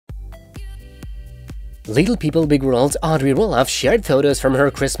Little People Big World's Audrey Roloff shared photos from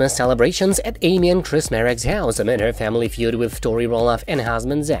her Christmas celebrations at Amy and Chris Marek's house amid her family feud with Audrey Roloff and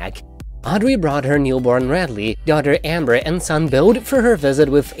husband Zach. Audrey brought her newborn Radley, daughter Amber, and son Bode for her visit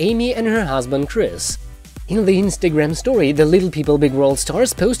with Amy and her husband Chris. In the Instagram story, the Little People Big World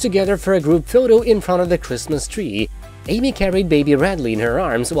stars posed together for a group photo in front of the Christmas tree. Amy carried baby Radley in her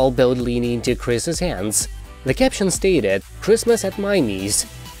arms while Bode leaning into Chris's hands. The caption stated, "Christmas at my knees."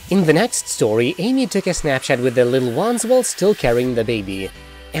 In the next story, Amy took a snapshot with the little ones while still carrying the baby.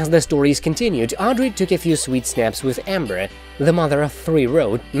 As the stories continued, Audrey took a few sweet snaps with Amber. The mother of three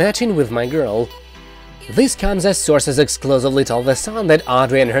wrote, "Matching with my girl." This comes as sources exclusively told The Sun that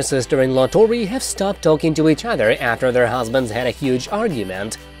Audrey and her sister-in-law Tori have stopped talking to each other after their husbands had a huge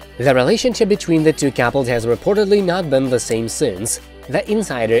argument. The relationship between the two couples has reportedly not been the same since. The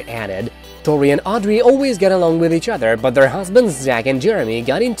insider added, "Tori and Audrey always get along with each other, but their husbands Zach and Jeremy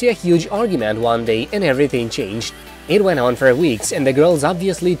got into a huge argument one day and everything changed. It went on for weeks and the girls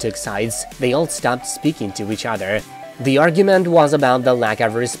obviously took sides. They all stopped speaking to each other. The argument was about the lack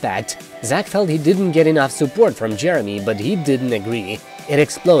of respect. Zach felt he didn't get enough support from Jeremy, but he didn't agree. It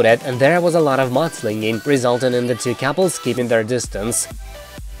exploded and there was a lot of mudslinging, resulting in the two couples keeping their distance."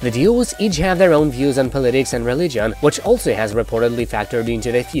 The duos each have their own views on politics and religion, which also has reportedly factored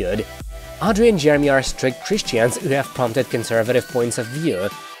into the feud. Audrey and Jeremy are strict Christians who have prompted conservative points of view.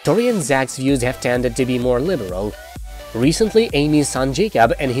 Tori and Zach's views have tended to be more liberal. Recently, Amy's son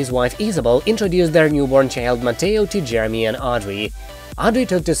Jacob and his wife Isabel introduced their newborn child Mateo to Jeremy and Audrey. Audrey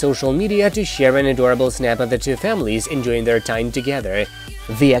took to social media to share an adorable snap of the two families enjoying their time together.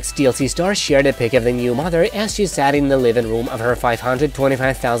 The ex-TLC star shared a pic of the new mother as she sat in the living room of her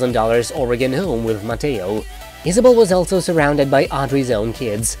 $525,000 Oregon home with Mateo. Isabel was also surrounded by Audrey's own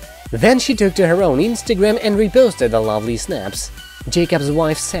kids. Then she took to her own Instagram and reposted the lovely snaps. Jacob's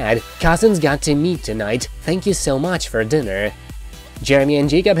wife said, "Cousins got to meet tonight, thank you so much for dinner." Jeremy and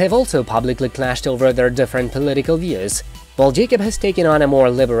Jacob have also publicly clashed over their different political views. While Jacob has taken on a more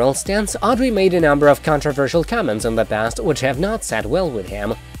liberal stance, Audrey made a number of controversial comments in the past which have not sat well with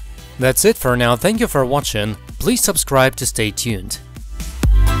him. That's it for now, thank you for watching, please subscribe to stay tuned.